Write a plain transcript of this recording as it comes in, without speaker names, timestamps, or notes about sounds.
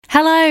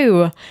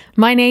Hello,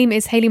 my name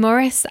is Hayley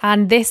Morris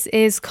and this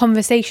is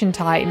Conversation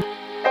Time.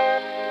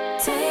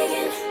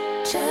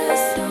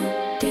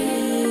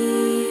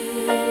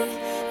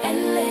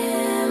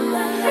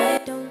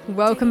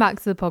 Welcome back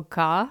to the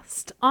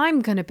podcast. I'm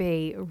going to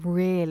be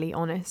really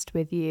honest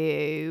with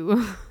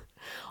you.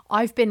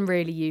 I've been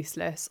really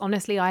useless.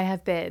 Honestly, I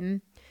have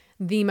been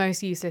the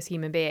most useless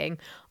human being.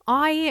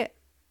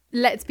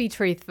 Let's be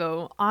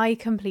truthful, I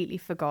completely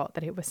forgot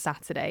that it was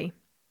Saturday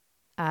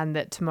and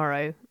that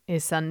tomorrow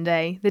is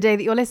Sunday. The day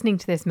that you're listening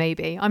to this,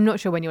 maybe. I'm not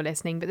sure when you're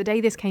listening, but the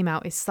day this came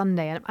out is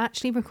Sunday, and I'm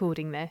actually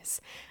recording this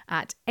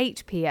at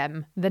 8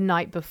 p.m. the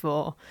night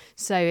before.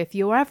 So if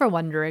you're ever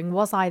wondering,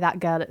 was I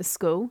that girl at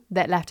school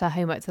that left her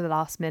homework to the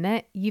last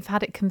minute? You've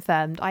had it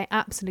confirmed. I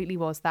absolutely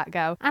was that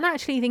girl. And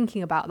actually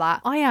thinking about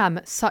that, I am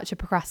such a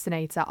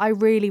procrastinator. I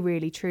really,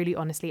 really, truly,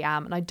 honestly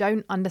am. And I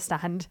don't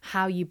understand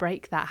how you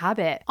break that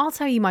habit. I'll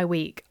tell you my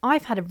week.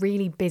 I've had a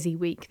really busy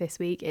week this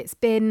week. It's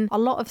been a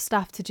lot of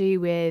stuff to do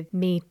with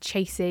me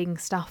chasing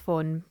stuff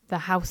on the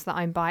house that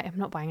I'm buying. I'm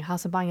not buying a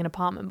house, I'm buying an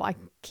apartment, but I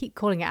keep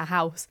calling it a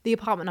house. The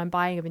apartment I'm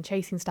buying, I've been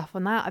chasing stuff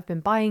on that. I've been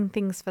buying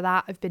things for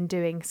that. I've been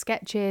doing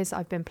sketches.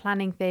 I've been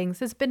planning things.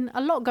 There's been a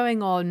lot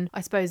going on,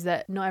 I suppose,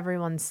 that not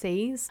everyone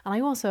sees. And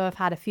I also have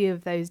had a few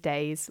of those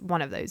days,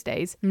 two of those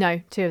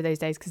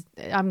days, because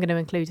I'm going to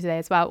include today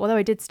as well. Although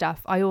I did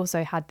stuff, I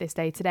also had this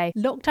day today.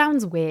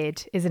 Lockdown's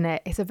weird, isn't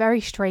it? It's a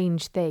very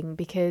strange thing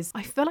because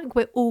I feel like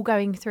we're all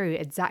going through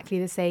exactly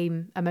the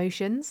same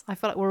emotions. I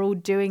feel like we're all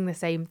doing the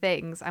same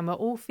things and we're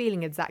all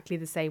feeling exactly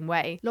the same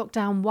way.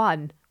 Lockdown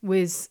 1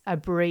 was a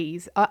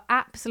breeze, an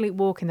absolute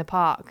walk in the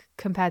park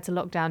compared to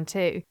lockdown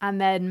 2.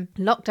 And then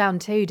lockdown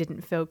 2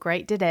 didn't feel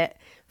great, did it?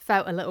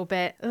 Felt a little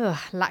bit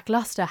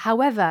lackluster.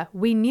 However,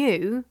 we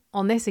knew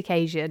on this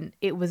occasion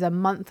it was a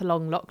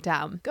month-long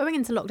lockdown. Going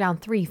into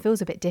lockdown 3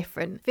 feels a bit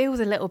different.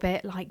 Feels a little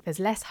bit like there's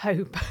less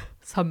hope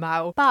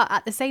somehow. But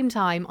at the same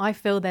time, I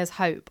feel there's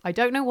hope. I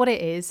don't know what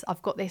it is.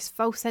 I've got this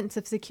false sense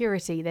of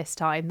security this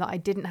time that I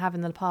didn't have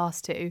in the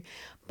past too.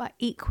 But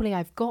equally,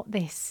 I've got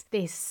this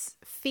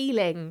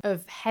feeling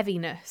of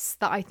heaviness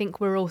that I think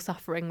we're all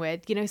suffering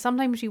with. You know,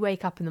 sometimes you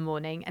wake up in the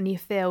morning and you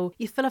feel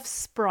of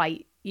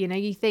Sprite. You know,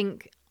 you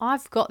think,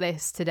 I've got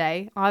this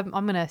today. I'm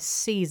going to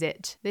seize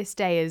it. This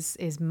day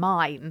is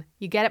mine.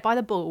 You get it by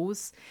the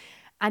balls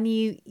and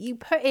you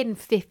put in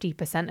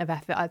 50% of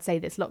effort. I'd say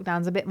this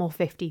lockdown's a bit more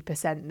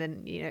 50%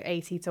 than,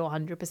 80 to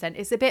 100%.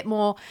 It's a bit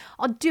more,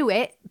 I'll do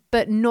it,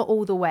 but not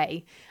all the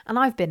way. And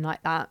I've been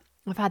like that.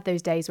 I've had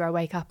those days where I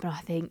wake up and I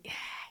think,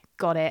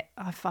 got it.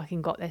 I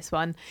fucking got this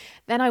one.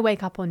 Then I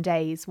wake up on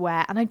days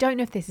where, and I don't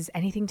know if this is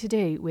anything to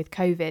do with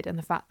COVID and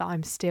the fact that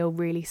I'm still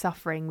really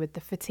suffering with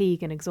the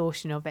fatigue and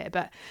exhaustion of it,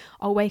 but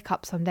I'll wake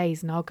up some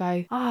days and I'll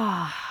go,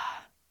 I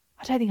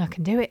don't think I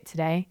can do it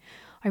today.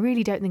 I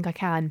really don't think I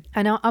can.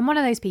 And I'm one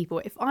of those people,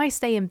 if I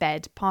stay in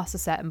bed past a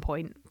certain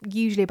point,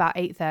 usually about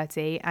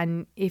 8:30,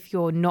 and if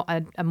you're not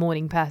a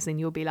morning person,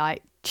 you'll be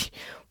like,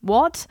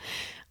 what?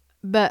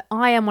 But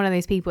I am one of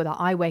those people that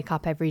I wake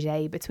up every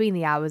day between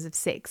the hours of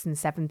 6 and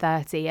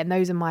 7:30, and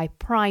those are my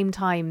prime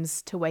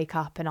times to wake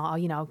up, and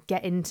I'll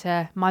get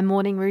into my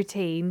morning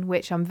routine,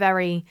 which I'm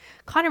very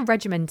kind of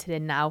regimented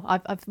in now.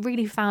 I've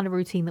really found a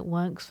routine that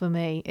works for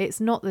me. It's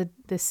not the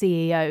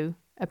CEO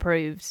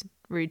approved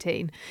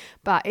routine,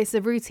 but it's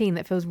a routine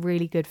that feels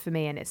really good for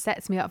me and it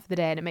sets me up for the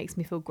day and it makes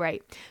me feel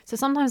great. So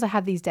sometimes I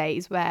have these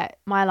days where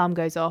my alarm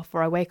goes off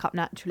or I wake up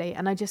naturally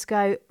and I just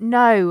go,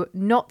 no,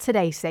 not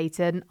today,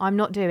 Satan. I'm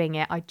not doing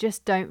it. I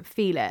just don't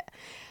feel it.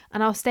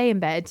 And I'll stay in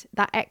bed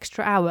that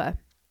extra hour,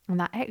 and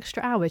that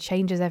extra hour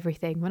changes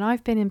everything. When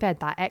I've been in bed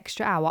that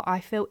extra hour, I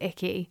feel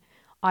icky.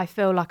 I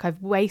feel like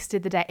I've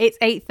wasted the day. It's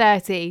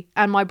 8:30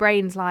 and my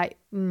brain's like,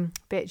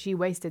 bitch, you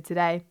wasted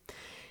today.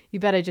 You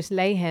better just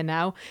lay here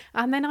now.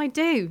 And then I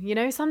do,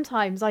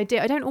 sometimes I do.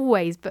 I don't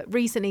always, but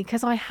recently,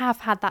 because I have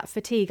had that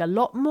fatigue a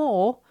lot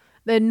more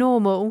than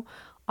normal,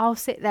 I'll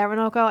sit there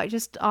and I'll go, I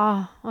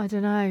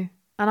don't know.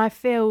 And I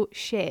feel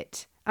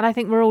shit. And I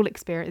think we're all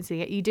experiencing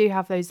it. You do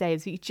have those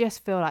days where you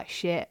just feel like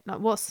shit.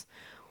 Like what's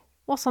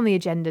on the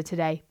agenda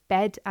today?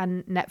 Bed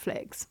and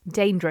Netflix.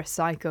 Dangerous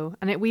cycle.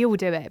 And we all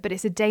do it, but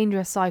it's a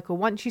dangerous cycle.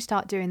 Once you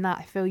start doing that,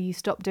 I feel you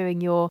stop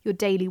doing your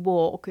daily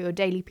walk or your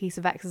daily piece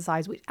of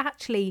exercise, which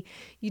actually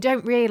you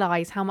don't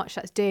realise how much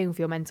that's doing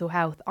for your mental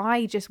health.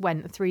 I just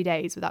went 3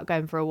 days without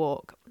going for a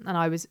walk. And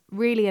I was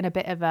really in a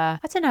bit of I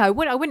don't know,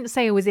 I wouldn't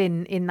say I was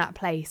in that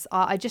place.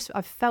 I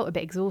felt a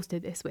bit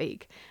exhausted this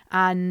week.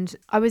 And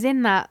I was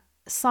in that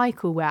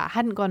cycle where I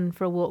hadn't gone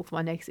for a walk for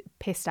one day because it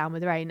pissed down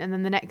with rain, and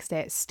then the next day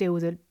it still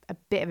was a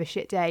bit of a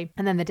shit day,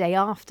 and then the day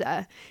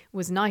after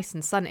was nice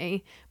and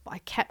sunny, but I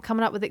kept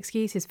coming up with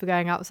excuses for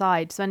going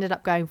outside, so I ended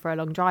up going for a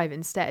long drive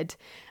instead,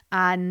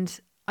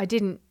 and I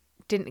didn't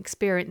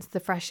experience the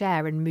fresh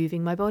air and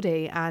moving my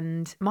body.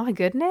 And my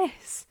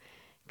goodness,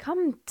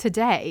 come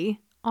today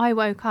I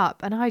woke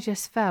up and I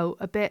just felt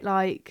a bit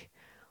like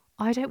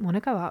I don't want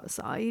to go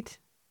outside.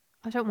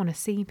 I don't want to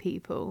see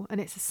people,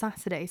 and it's a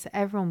Saturday, so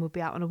everyone would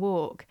be out on a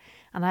walk.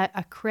 And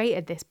I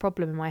created this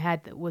problem in my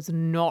head that was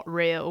not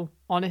real.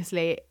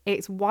 Honestly,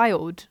 it's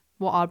wild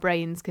what our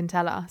brains can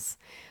tell us.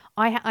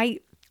 I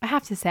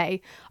have to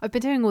say, I've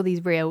been doing all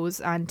these reels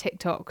and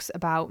TikToks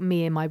about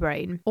me and my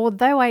brain.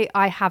 Although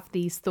I have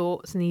these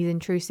thoughts and these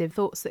intrusive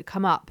thoughts that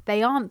come up,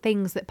 they aren't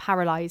things that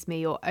paralyze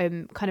me or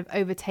kind of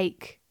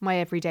overtake my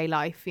everyday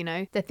life, you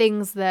know. The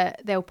things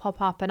that they'll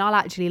pop up and I'll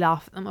actually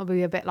laugh at them. I'll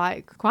be a bit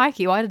like,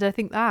 crikey, why did I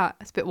think that?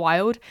 It's a bit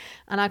wild.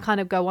 And I kind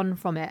of go on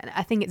from it. And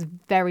I think it's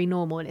very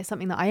normal. And it's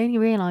something that I only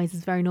realise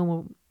is very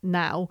normal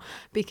now,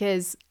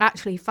 because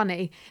actually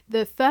funny,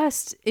 the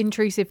first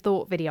intrusive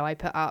thought video I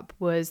put up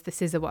was the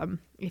scissor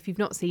one. If you've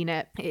not seen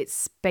it,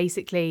 it's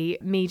basically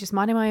me just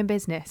minding my own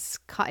business,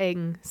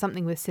 cutting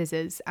something with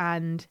scissors,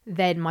 and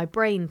then my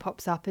brain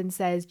pops up and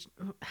says,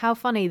 how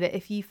funny that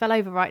if you fell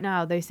over right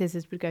now, those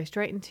scissors would go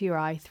straight into your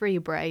eye, through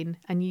your brain,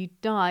 and you'd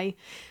die.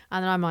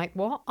 And then I'm like,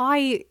 what?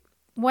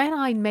 When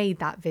I made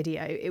that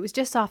video, it was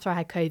just after I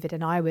had COVID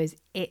and I was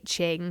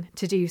itching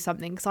to do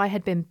something because I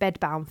had been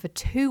bedbound for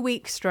 2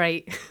 weeks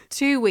straight.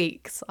 2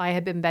 weeks I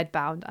had been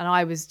bedbound and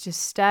I was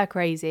just stir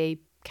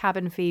crazy,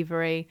 cabin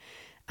fevery,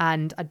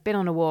 and I'd been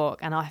on a walk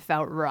and I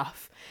felt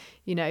rough.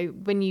 You know,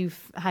 when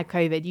you've had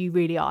COVID, you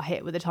really are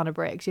hit with a ton of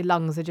bricks. Your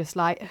lungs are just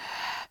like...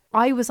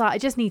 I was like, I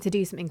just need to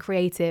do something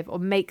creative or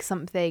make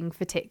something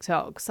for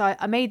TikTok. So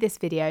I made this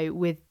video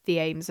with the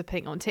aims of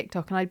putting it on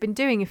TikTok, and I'd been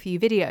doing a few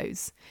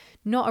videos,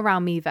 not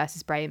around me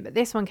versus brain, but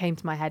this one came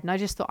to my head and I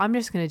just thought, I'm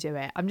just going to do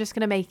it. I'm just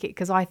going to make it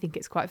because I think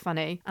it's quite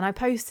funny. And I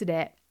posted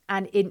it.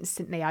 And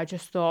instantly I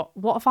just thought,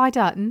 what have I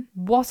done?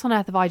 What on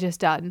earth have I just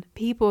done?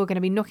 People are going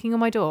to be knocking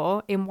on my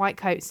door in white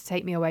coats to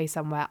take me away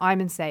somewhere.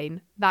 I'm insane.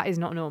 That is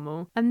not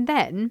normal. And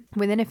then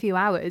within a few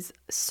hours,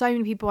 so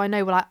many people I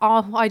know were like,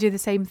 oh, I do the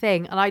same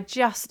thing. And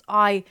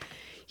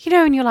you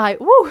know, and you're like,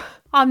 woo,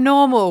 I'm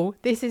normal.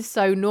 This is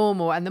so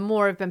normal. And the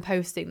more I've been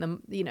posting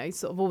them, you know,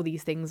 sort of all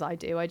these things I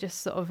do, I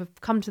just sort of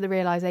have come to the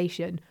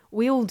realization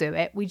we all do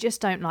it. We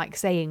just don't like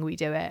saying we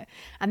do it.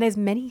 And there's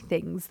many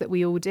things that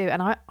we all do.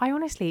 And I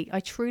honestly, I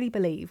truly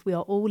believe we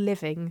are all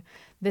living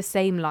the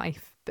same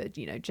life, but,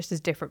 you know, just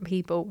as different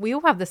people. We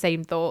all have the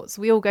same thoughts.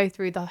 We all go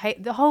through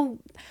the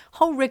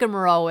whole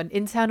rigmarole and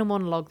internal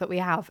monologue that we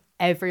have.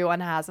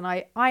 Everyone has. And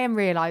I am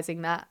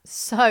realizing that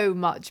so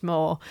much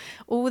more.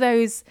 All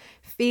those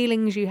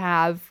feelings you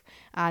have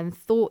and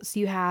thoughts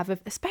you have,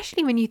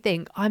 especially when you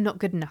think I'm not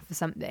good enough for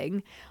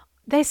something.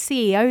 There's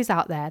CEOs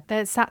out there.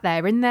 They're sat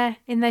there in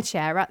their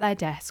chair at their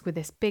desk with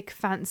this big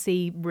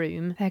fancy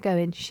room. They're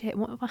going, shit, I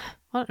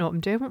don't know what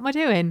I'm doing. What am I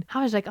doing?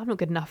 I was like, I'm not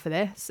good enough for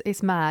this.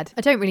 It's mad.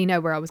 I don't really know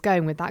where I was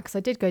going with that because I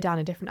did go down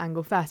a different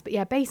angle first. But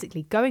yeah,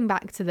 basically going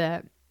back to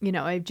the, you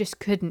know, I just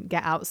couldn't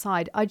get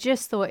outside. I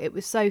just thought it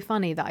was so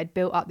funny that I'd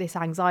built up this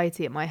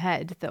anxiety in my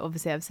head that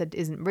obviously I've said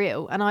isn't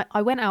real. And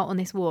I went out on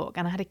this walk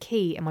and I had a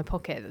key in my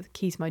pocket, the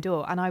key to my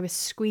door, and I was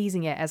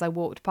squeezing it as I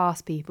walked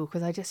past people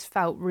because I just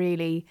felt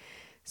really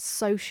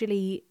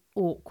socially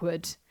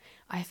awkward.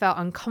 I felt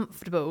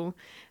uncomfortable,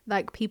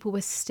 like people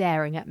were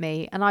staring at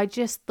me, and I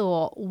just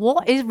thought,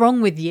 what is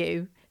wrong with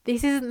you?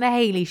 This isn't the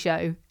Hayley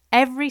Show.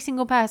 Every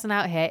single person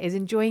out here is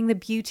enjoying the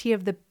beauty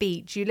of the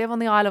beach. You live on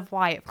the Isle of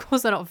Wight. Of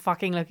course they're not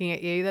fucking looking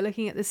at you. They're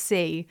looking at the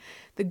sea,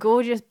 the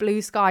gorgeous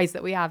blue skies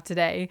that we have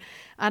today.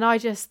 And I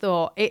just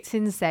thought it's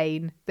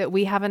insane that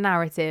we have a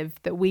narrative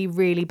that we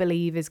really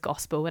believe is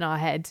gospel in our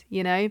head,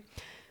 you know?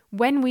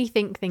 When we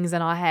think things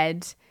in our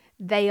head,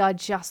 they are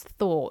just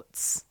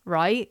thoughts,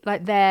 right?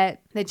 Like they're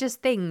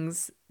just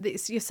things.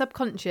 It's your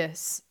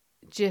subconscious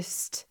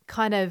just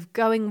kind of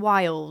going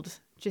wild,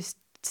 just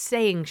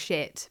saying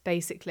shit,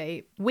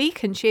 basically. We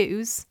can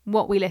choose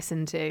what we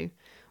listen to.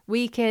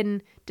 We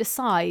can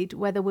decide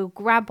whether we'll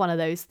grab one of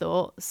those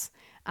thoughts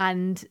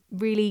and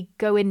really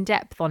go in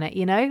depth on it,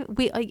 you know?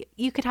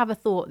 You could have a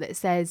thought that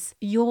says,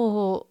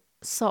 your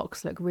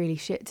socks look really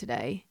shit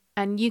today.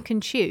 And you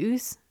can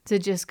choose to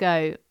just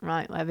go,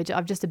 right, whatever,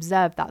 I've just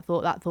observed that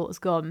thought's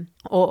gone.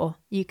 Or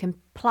you can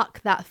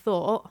pluck that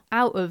thought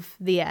out of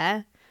the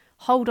air,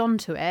 hold on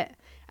to it,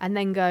 and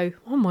then go,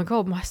 oh my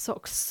God, my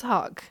socks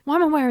suck. Why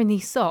am I wearing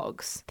these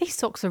socks? These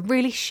socks are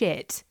really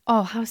shit.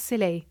 Oh, how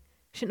silly.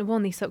 Shouldn't have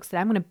worn these socks today.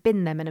 I'm going to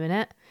bin them in a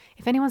minute.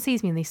 If anyone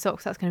sees me in these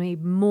socks, that's going to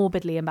be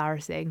morbidly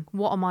embarrassing.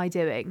 What am I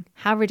doing?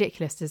 How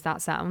ridiculous does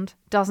that sound?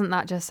 Doesn't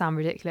that just sound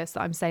ridiculous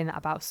that I'm saying that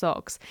about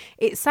socks?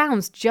 It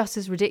sounds just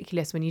as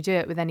ridiculous when you do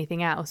it with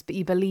anything else, but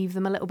you believe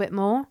them a little bit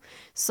more.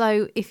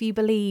 So if you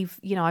believe,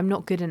 you know, I'm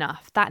not good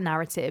enough, that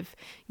narrative,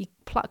 you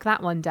pluck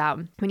that one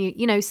down. When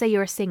you know, say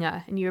you're a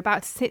singer and you're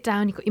about to sit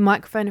down, you've got your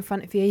microphone in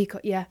front of you, you've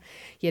got your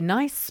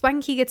nice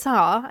swanky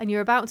guitar and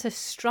you're about to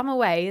strum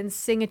away and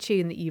sing a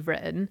tune that you've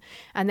written,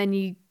 and then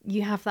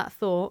you have that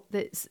thought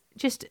that's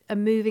just a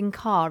moving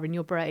car in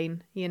your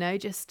brain, you know,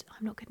 just,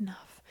 I'm not good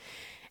enough.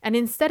 And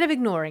instead of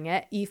ignoring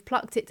it, you've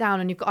plucked it down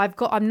and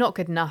I'm not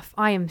good enough.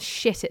 I am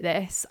shit at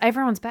this.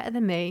 Everyone's better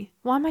than me.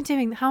 Why am I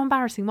doing, how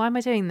embarrassing. Why am I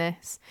doing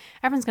this?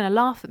 Everyone's going to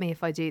laugh at me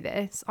if I do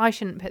this. I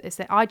shouldn't put this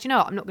in. Do you know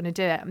what? I'm not going to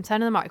do it. I'm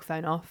turning the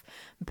microphone off.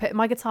 I'm putting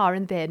my guitar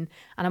in the bin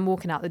and I'm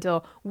walking out the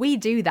door. We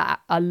do that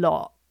a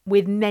lot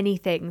with many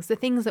things. The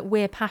things that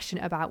we're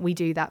passionate about, we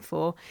do that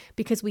for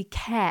because we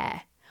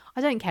care.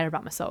 I don't care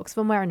about my socks. If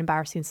I'm wearing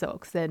embarrassing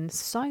socks, then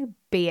so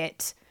be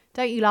it.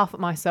 Don't you laugh at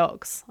my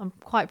socks. I'm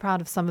quite proud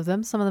of some of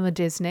them. Some of them are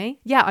Disney.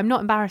 Yeah, I'm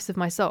not embarrassed of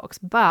my socks,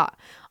 but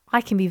I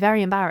can be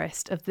very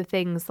embarrassed of the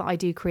things that I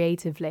do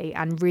creatively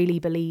and really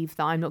believe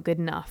that I'm not good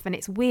enough. And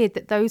it's weird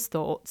that those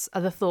thoughts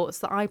are the thoughts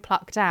that I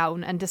pluck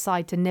down and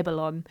decide to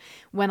nibble on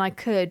when I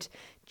could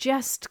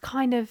just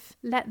kind of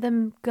let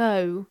them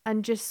go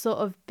and just sort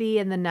of be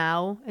in the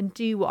now and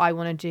do what I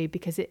want to do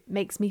because it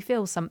makes me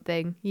feel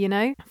something, you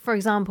know? For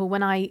example,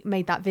 when I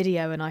made that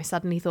video and I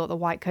suddenly thought the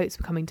white coats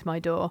were coming to my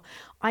door,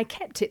 I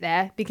kept it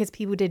there because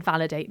people did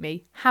validate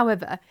me.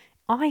 However,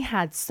 I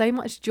had so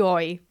much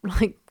joy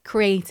like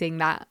creating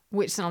that,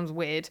 which sounds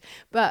weird,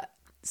 but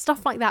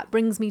stuff like that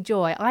brings me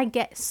joy. I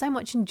get so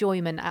much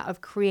enjoyment out of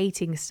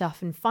creating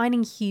stuff and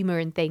finding humor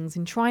in things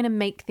and trying to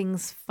make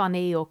things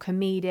funny or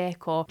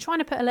comedic or trying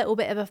to put a little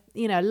bit of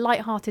a,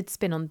 lighthearted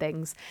spin on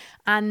things.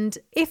 And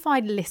if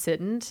I'd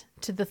listened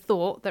to the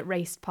thought that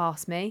raced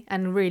past me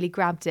and really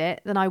grabbed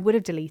it, then I would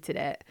have deleted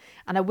it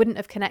and I wouldn't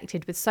have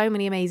connected with so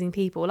many amazing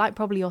people, like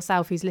probably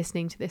yourself who's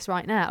listening to this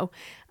right now.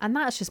 And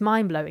that's just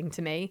mind-blowing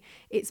to me.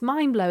 It's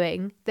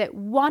mind-blowing that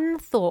one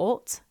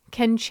thought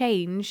can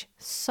change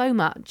so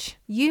much.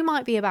 You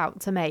might be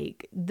about to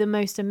make the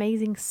most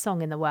amazing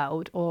song in the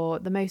world or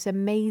the most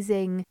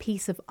amazing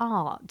piece of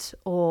art,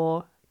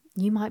 or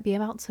you might be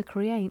about to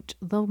create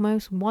the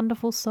most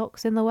wonderful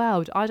socks in the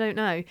world. I don't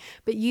know.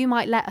 But you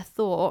might let a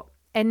thought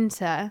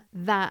enter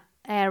that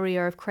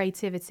area of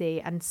creativity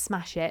and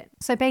smash it.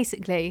 So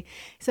basically,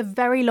 it's a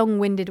very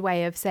long-winded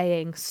way of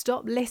saying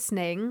stop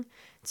listening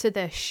to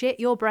the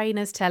shit your brain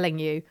is telling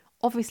you.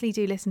 Obviously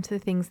do listen to the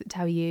things that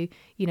tell you,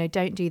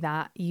 don't do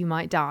that, you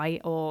might die,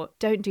 or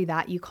don't do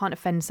that, you can't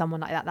offend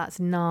someone like that, that's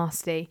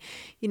nasty.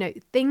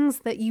 Things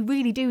that you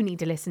really do need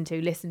to listen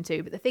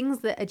to, but the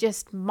things that are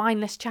just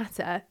mindless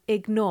chatter,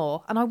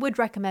 ignore. And I would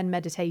recommend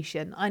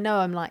meditation. I know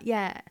I'm like,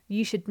 yeah,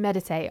 you should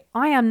meditate.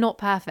 I am not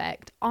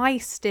perfect. I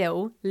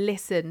still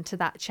listen to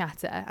that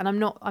chatter. And I'm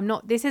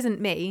not, this isn't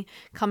me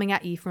coming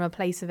at you from a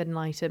place of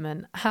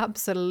enlightenment.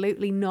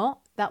 Absolutely not.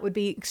 That would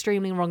be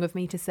extremely wrong of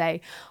me to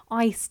say.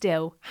 I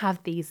still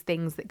have these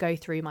things that go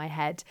through my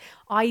head.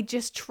 I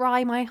just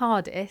try my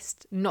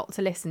hardest not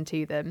to listen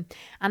to them.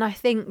 And I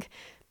think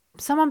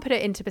someone put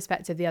it into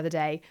perspective the other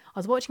day. I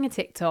was watching a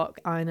TikTok.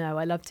 I know,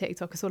 I love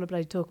TikTok. It's all I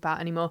bloody talk about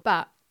anymore.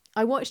 But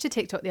I watched a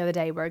TikTok the other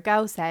day where a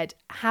girl said,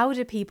 how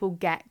do people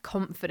get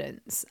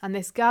confidence? And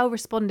this girl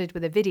responded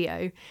with a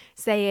video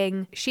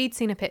saying she'd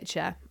seen a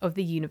picture of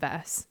the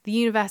universe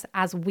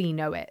as we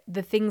know it,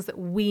 the things that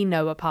we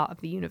know are part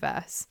of the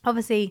universe.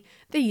 Obviously,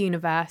 the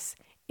universe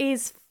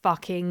is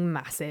fucking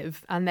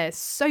massive and there's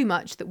so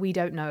much that we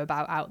don't know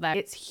about out there.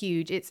 It's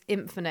huge, it's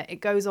infinite, it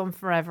goes on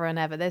forever and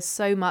ever. There's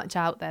so much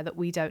out there that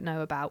we don't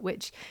know about,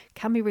 which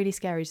can be really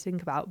scary to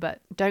think about,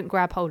 but don't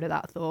grab hold of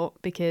that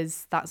thought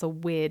because that's a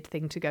weird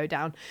thing to go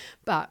down.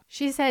 But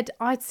she said,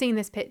 I'd seen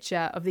this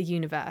picture of the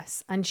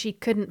universe and she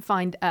couldn't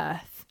find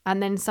Earth.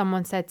 And then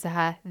someone said to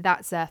her,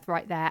 that's Earth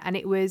right there. And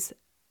it was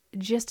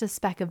just a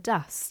speck of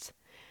dust.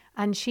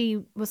 And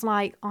she was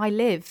like, I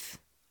live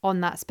on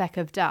that speck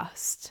of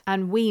dust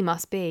and we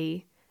must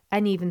be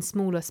an even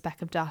smaller speck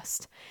of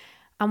dust.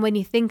 And when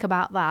you think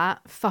about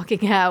that, fucking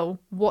hell,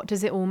 what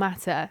does it all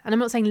matter? And I'm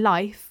not saying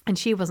life, and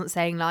she wasn't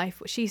saying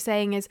life. What she's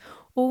saying is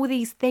all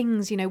these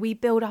things, we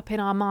build up in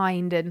our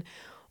mind and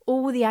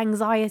all the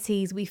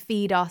anxieties we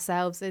feed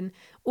ourselves and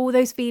all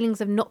those feelings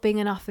of not being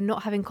enough and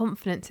not having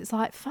confidence. It's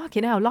like,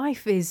 fucking hell,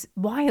 life is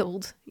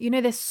wild.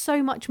 There's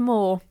so much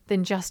more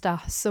than just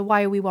us. So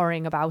why are we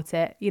worrying about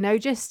it?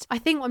 I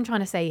think what I'm trying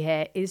to say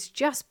here is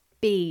just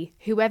be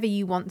whoever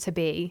you want to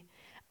be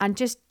and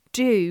just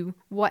do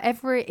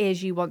whatever it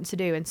is you want to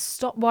do and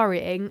stop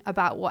worrying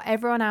about what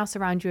everyone else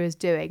around you is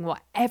doing,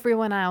 what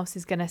everyone else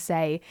is going to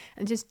say,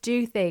 and just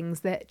do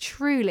things that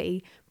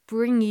truly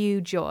bring you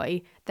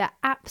joy, that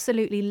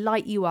absolutely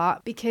light you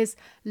up, because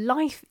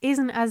life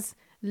isn't as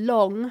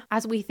long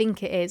as we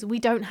think it is. We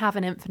don't have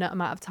an infinite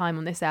amount of time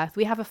on this earth.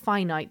 We have a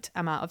finite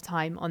amount of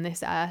time on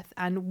this earth,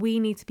 and we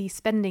need to be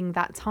spending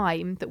that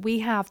time that we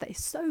have that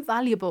is so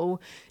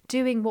valuable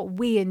doing what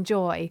we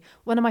enjoy.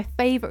 One of my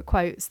favorite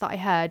quotes that I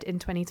heard in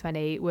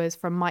 2020 was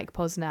from Mike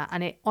Posner,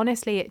 and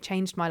it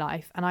changed my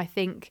life. And I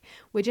think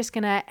we're just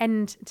going to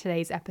end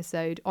today's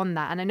episode on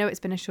that. And I know it's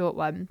been a short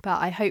one,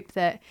 but I hope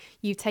that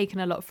you've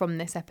taken a lot from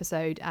this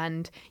episode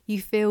and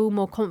you feel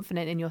more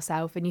confident in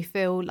yourself and you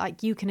feel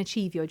like you can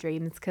achieve your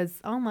dreams,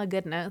 because oh my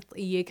goodness,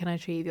 you can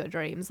achieve your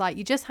dreams. Like,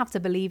 you just have to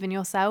believe in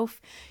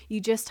yourself. You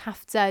just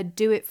have to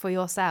do it for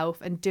yourself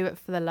and do it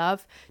for the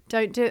love.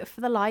 Don't do it for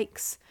the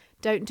likes.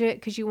 Don't do it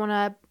because you want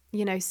to,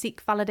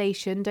 seek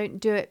validation. Don't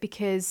do it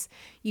because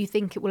you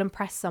think it will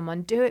impress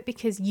someone. Do it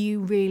because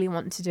you really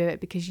want to do it,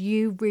 because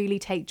you really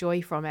take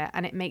joy from it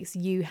and it makes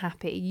you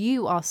happy.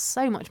 You are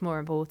so much more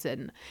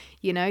important.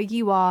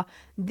 You are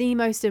the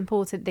most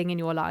important thing in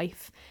your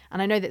life.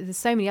 And I know that there's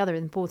so many other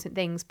important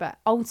things, but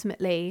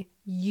ultimately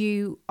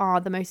you are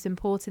the most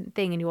important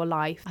thing in your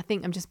life. I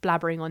think I'm just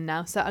blabbering on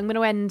now. So I'm going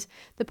to end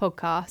the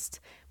podcast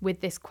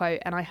with this quote,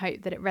 and I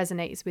hope that it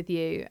resonates with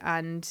you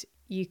and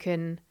you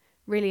can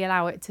really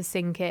allow it to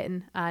sink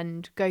in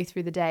and go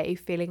through the day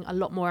feeling a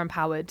lot more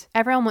empowered.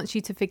 Everyone wants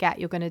you to forget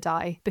you're going to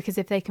die, because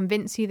if they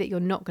convince you that you're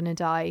not going to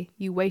die,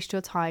 you waste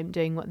your time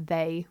doing what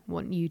they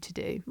want you to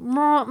do.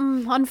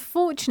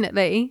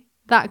 Unfortunately,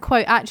 that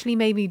quote actually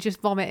made me just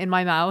vomit in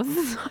my mouth.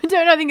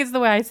 I think it's the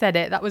way I said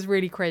it. That was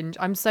really cringe.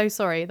 I'm so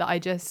sorry that I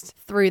just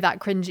threw that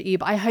cringe at you,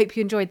 but I hope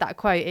you enjoyed that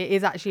quote. It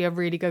is actually a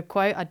really good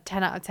quote. I'd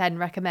 10 out of 10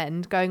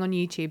 recommend going on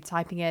YouTube,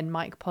 typing in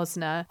Mike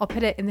Posner. I'll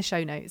put it in the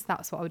show notes.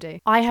 That's what I'll do.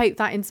 I hope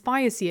that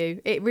inspires you.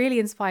 It really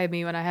inspired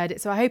me when I heard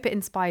it. So I hope it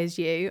inspires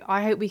you.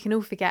 I hope we can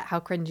all forget how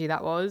cringy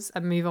that was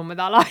and move on with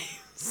our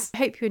lives. I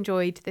hope you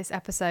enjoyed this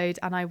episode,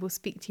 and I will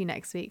speak to you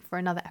next week for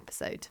another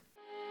episode.